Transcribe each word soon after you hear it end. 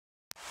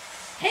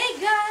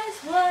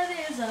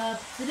is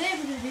up. Today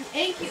we're going to do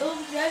Anki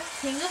Overdrive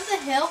King of the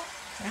Hill,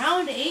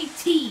 round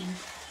 18.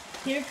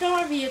 Here come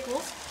our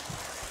vehicles.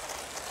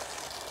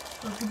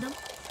 Look at them.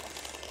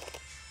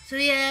 So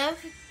we have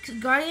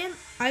Guardian,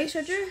 Ice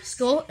Charger,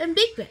 Skull, and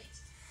Big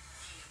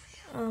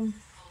Bang.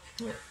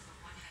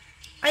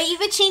 I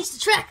even changed the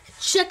track.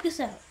 Check this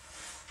out.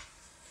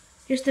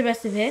 Here's the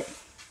rest of it.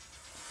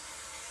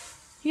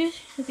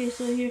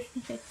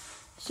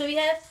 So we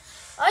have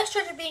Ice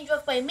Charger being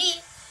drove by me,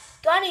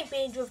 Guardian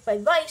being drove by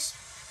Vice,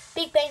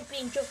 Big Bang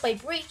being drove by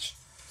Breach,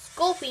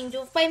 Skull being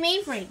drove by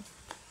Mainframe.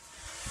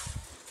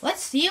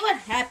 Let's see what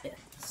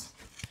happens.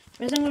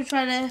 First I'm going to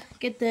try to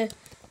get the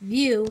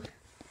view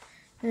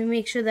and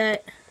make sure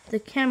that the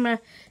camera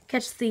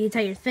catches the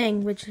entire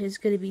thing, which is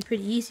going to be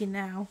pretty easy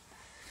now.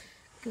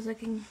 Because I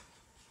can...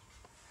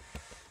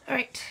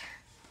 Alright.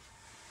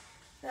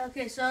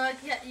 Okay, so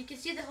yeah, you can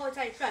see the whole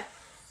entire track.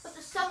 But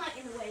there's sunlight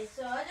in the way,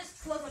 so I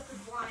just close up the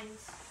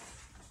blinds.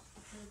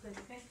 Real quick,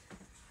 okay?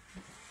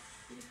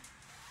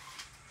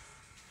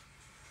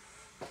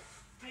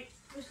 Alright,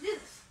 let's do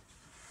this.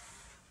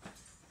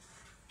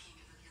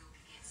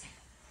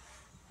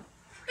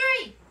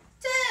 3,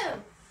 2, 1,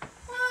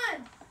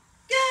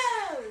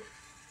 go!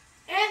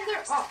 And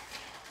they're off.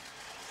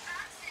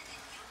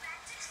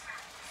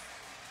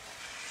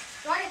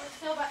 Guardian was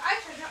still by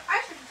Ice Charger.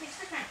 Ice Charger takes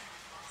the crown.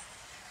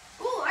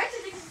 Ooh, Ice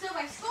Charger takes still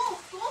by Skull.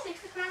 Skull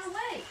takes the crown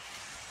away.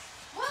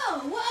 Whoa,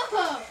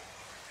 whoa!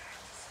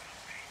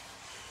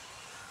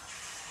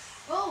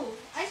 Oh,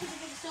 Ice Charger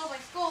takes still by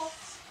Skull.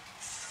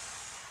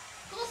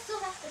 Skull still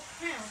has the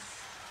crown.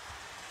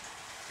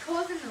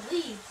 Skull's in the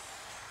lead.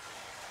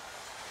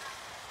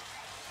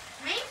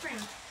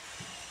 Mainframe.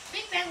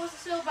 Big Bang was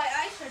still by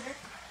Ice Charger.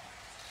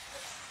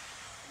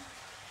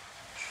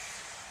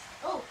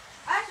 Oh,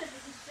 Ice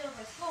Charger was still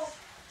by Skull.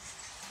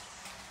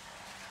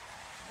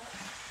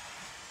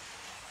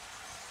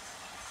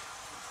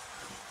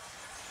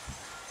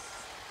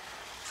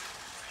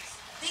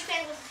 Big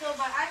Bang was still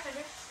by Ice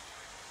Charger.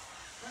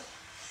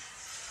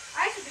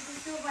 Ice Charger was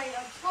still by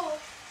Skull.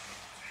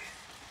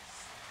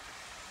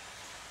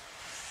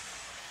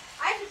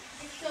 Ice Charger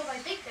was still by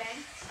Big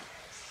Bang.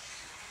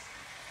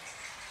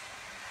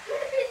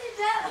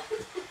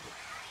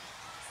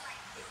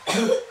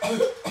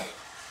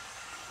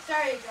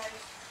 Sorry, guys.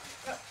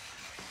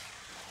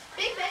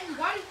 Big Bang and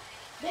Guardian.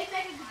 Big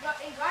Bang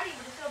and Guardian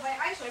was still by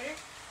Ice Charger.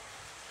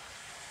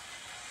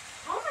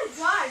 Oh my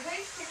God!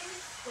 Guys, hitting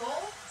his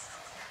skull.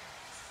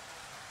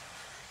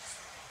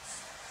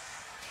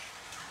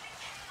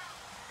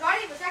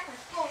 Guardian was back on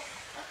Skull.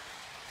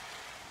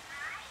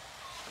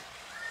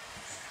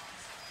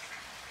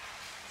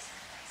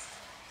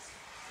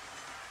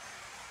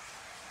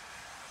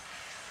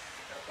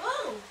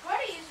 Whoa!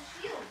 Guardian used a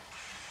shield.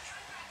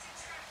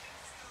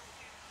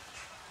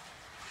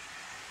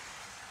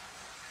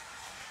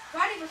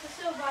 Guardian was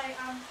still by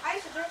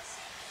Ice Charger.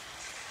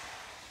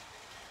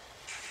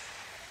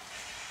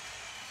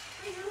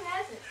 Wait, who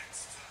has it?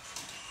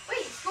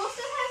 Wait, Skull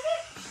still has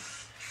it?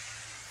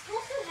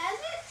 Skull still has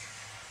it?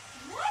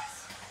 What?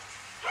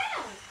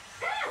 How?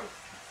 How?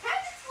 How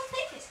did Skull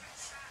take it?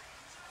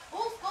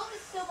 Oh, Skull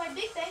is still by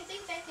Big Bang.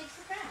 Big Bang takes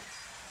the crown.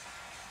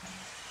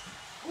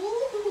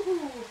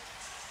 Ooh,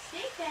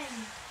 Big Bang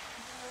is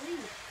in the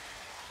lead.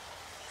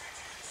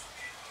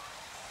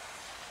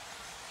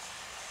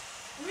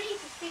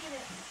 Breach is taking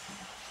it.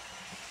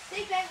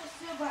 Big Bang was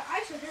still by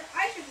Ice Charger.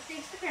 Ice Charger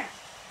takes the crown.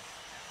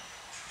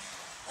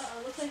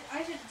 Looks like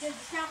Ice Charger did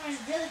the camera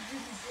really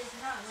did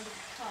not look at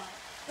the car.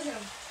 Look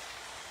at him.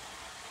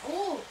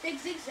 Oh, big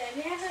zigzag.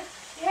 They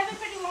have a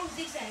pretty long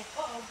zigzag.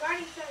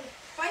 Guardian's trying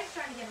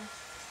to get him.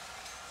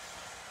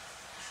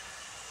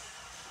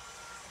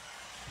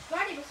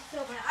 Guardian was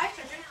still by Ice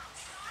Charger.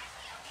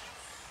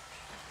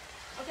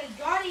 Okay,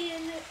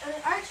 Guardian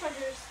Ice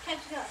Charger is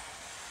catching up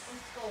on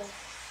Skull.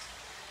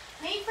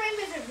 Mainframe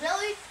is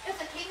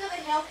the King of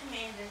the Hill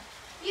commander.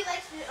 He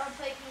likes to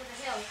play King of the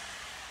Hill.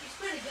 He's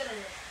pretty good at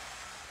it.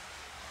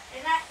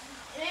 And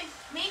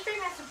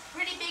Mainframe has a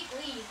pretty big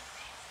lead.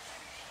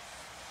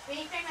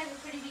 Mainframe has a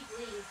pretty big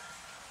lead.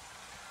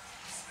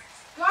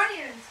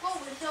 Guardian and Skull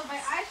were killed by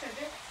Ice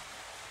Charger.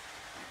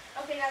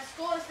 Okay, now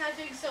Skull is not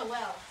doing so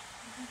well.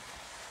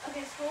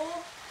 Okay,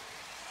 Skull.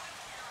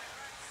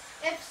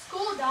 If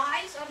Skull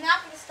dies, I'm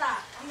not going to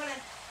stop. I'm going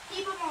to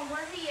keep him on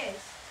where he is.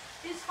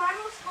 His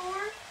final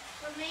score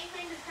for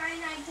Mainframe is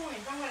 99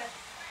 points. I'm going to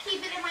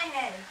keep it in my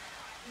head.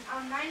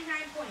 99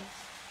 points.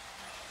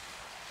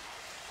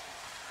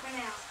 For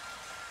now.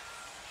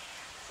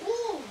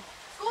 Ooh!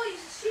 Skull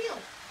uses shield.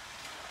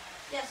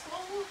 Yeah,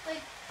 Skull, like,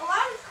 a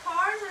lot of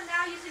cars are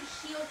now using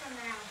shield from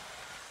now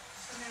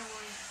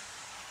on.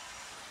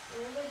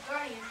 Look at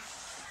Guardian.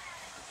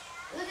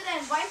 Look at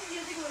that, Vice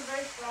is using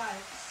reverse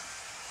drive.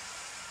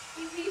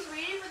 He's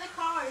waiting for the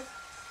cars.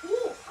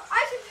 Ooh!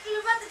 I think he's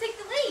about to take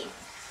the lead.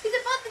 He's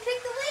about to take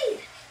the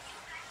lead.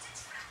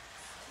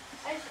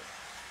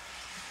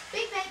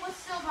 Big Bang was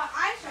still by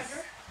Ice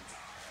Charger.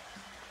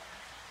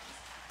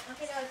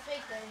 Okay, now it's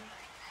Big Bang.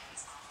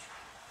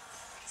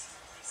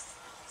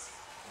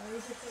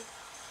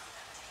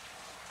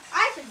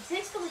 I Iceland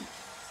takes the lead.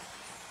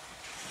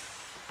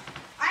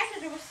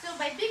 Iceland was still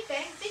by Big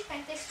Bang. Big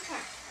Bang takes the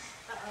crown.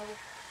 Uh-oh.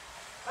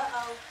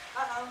 Uh-oh.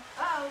 Uh-oh.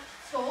 Uh-oh.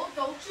 Skull,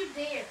 don't you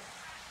dare.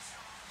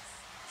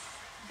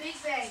 Big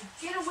Bang,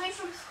 get away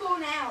from school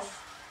now.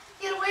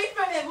 Get away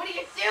from him. What are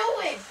you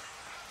doing?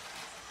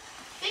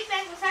 Big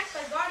Bang was attacked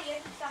by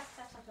Guardian. Stop.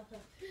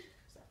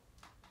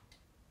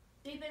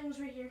 Big Bang was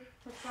right here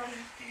with Guardian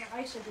and the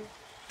Ice Ogre.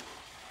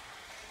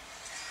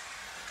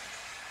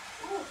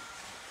 Ooh.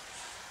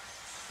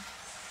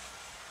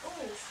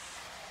 Ooh.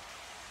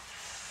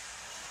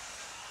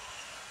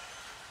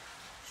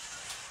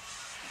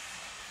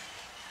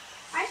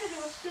 Ice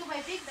Ogre was still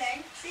by Big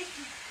Bang. Big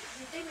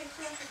Bang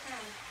still has the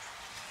crown.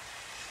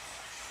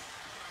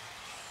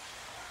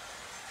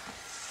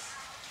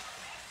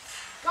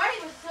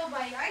 Guardian was still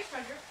by Ice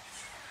Ogre.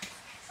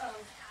 Oh.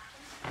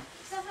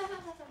 Stop.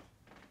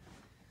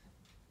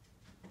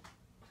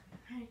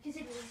 Alright,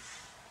 continue.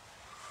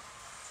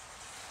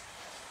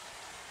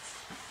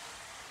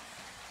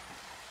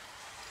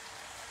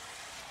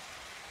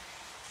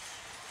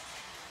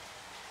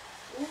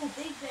 Ooh,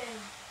 Big Bang.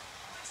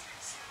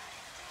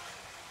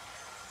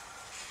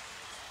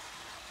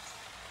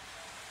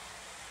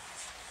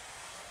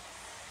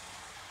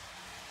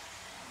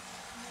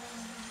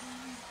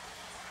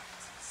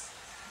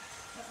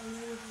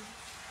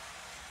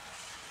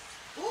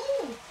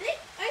 Ooh, big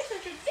Ice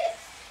Ogre this.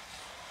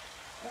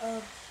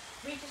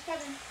 Reach is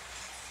coming.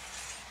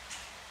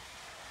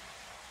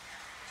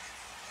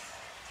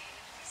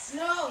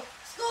 No!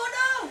 Skull,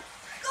 no!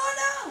 Skull,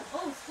 no!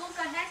 Oh, Skull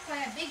got hacked by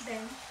a Big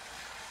Bang.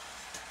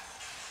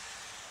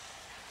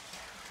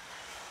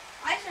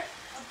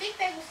 A Big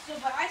Bang was still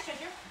by Ice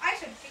Ogre.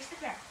 Ice Ogre takes the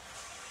crown.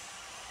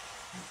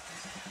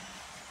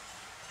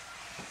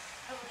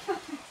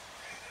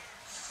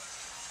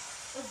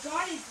 Oh,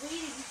 Guardian's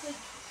waiting. He's like,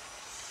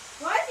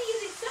 why is he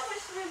using so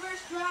much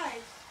reverse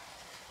drive?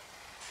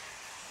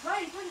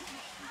 Guardian,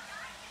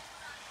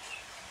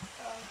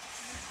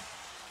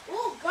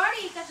 oh,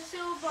 Guardian got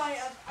destroyed by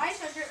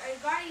Ice Ogre,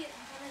 and Guardian,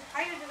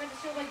 Ice Ogre got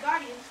destroyed by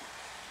Guardian.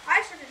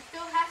 Ice Ogre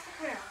still has the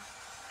crown.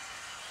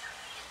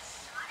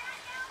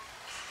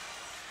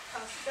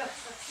 No.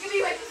 Give me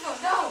away from Skull.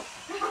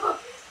 No!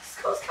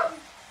 Skull's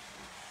coming.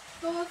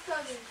 Skull's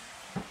coming.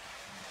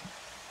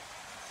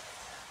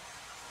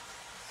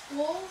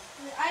 Skull,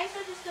 the Ice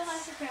Ogre still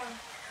has the crown.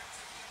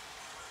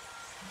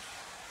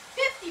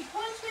 50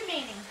 points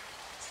remaining.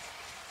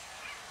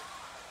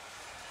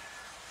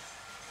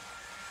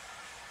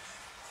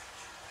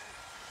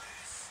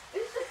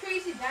 This is a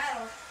crazy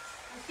battle.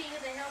 I'm seeing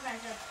the hill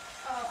matchup.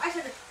 Oh, I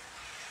said it.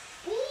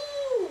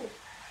 Ooh!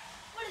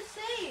 What a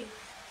save!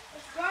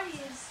 It's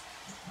Guardians.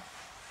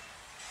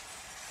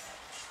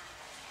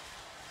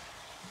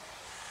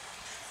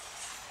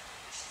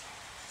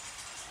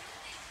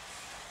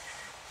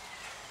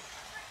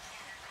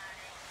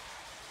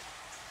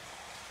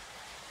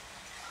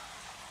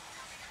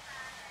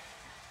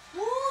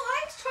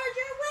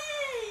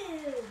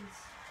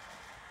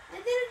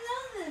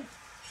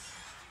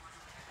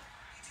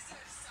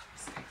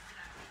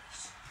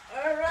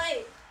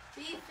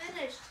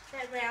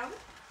 Round.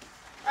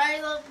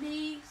 Alright, let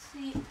me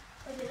see.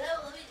 Okay,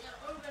 let me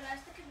organize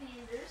the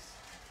commanders.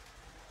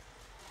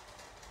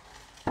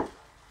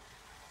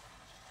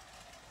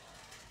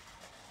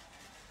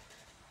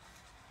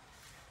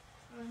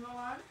 Hold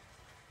on.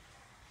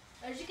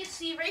 As you can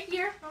see right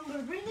here, I'm going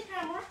to bring the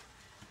camera.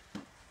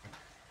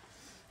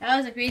 That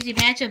was a crazy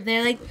matchup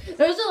there. Like,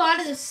 there was a lot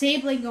of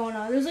disabling going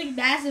on. There was like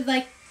massive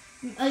like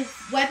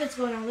weapons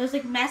going on. There was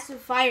like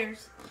massive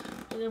fires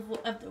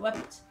of the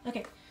weapons.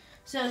 Okay.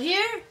 So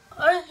here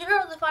are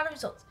the final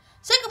results.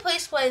 Second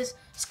place was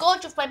Skull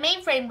Drift by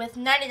Mainframe with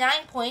 99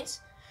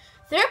 points.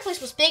 Third place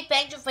was Big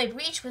Bang Drift by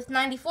Breach with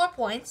 94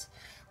 points.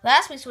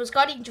 Last place was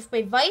Guardian Drift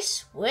by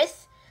Vice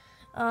with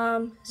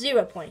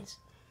 0 points.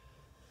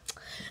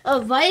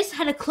 Vice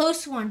had a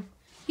close one.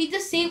 He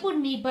disabled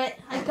me, but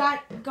I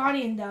got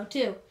Guardian though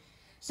too.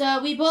 So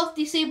we both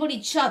disabled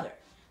each other.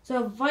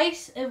 So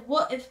Vice, if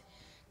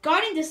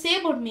Guardian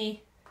disabled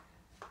me,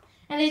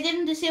 and they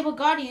didn't disable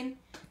Guardian,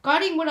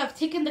 Guardian would have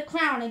taken the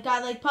crown and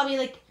got like probably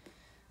like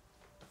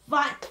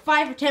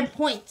 5 or 10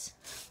 points.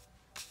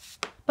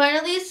 But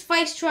at least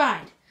Vice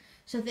tried.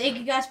 So thank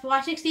you guys for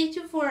watching. Stay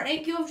tuned for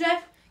Anki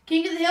Overdrive,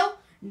 King of the Hill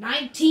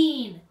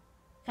 19.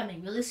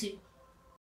 Coming really soon.